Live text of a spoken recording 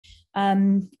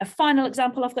A final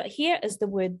example I've got here is the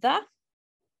word the.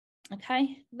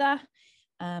 Okay, the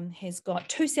has got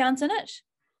two sounds in it.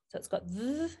 So it's got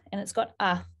th and it's got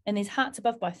and there's hearts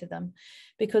above both of them.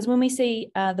 Because when we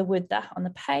see the word the on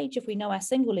the page, if we know our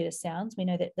single letter sounds, we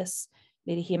know that this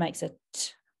letter here makes a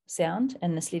t sound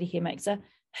and this letter here makes a h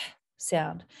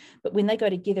sound. But when they go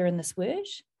together in this word,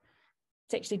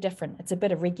 it's actually different. It's a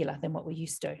bit irregular than what we're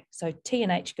used to. So T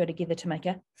and H go together to make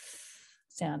a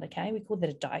sound, okay? We call that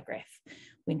a digraph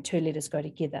when two letters go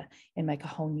together and make a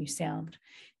whole new sound.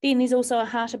 Then there's also a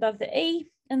heart above the E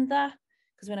in the,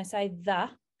 because when I say the,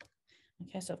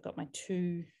 okay, so I've got my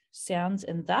two sounds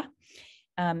in the,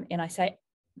 and I say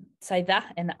the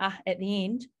and the at the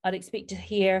end, I'd expect to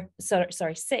hear,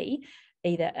 see,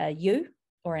 either a U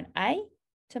or an A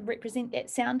to represent that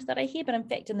sound that I hear, but in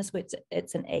fact in this word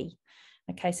it's an E.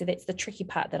 Okay, so that's the tricky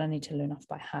part that I need to learn off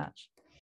by heart.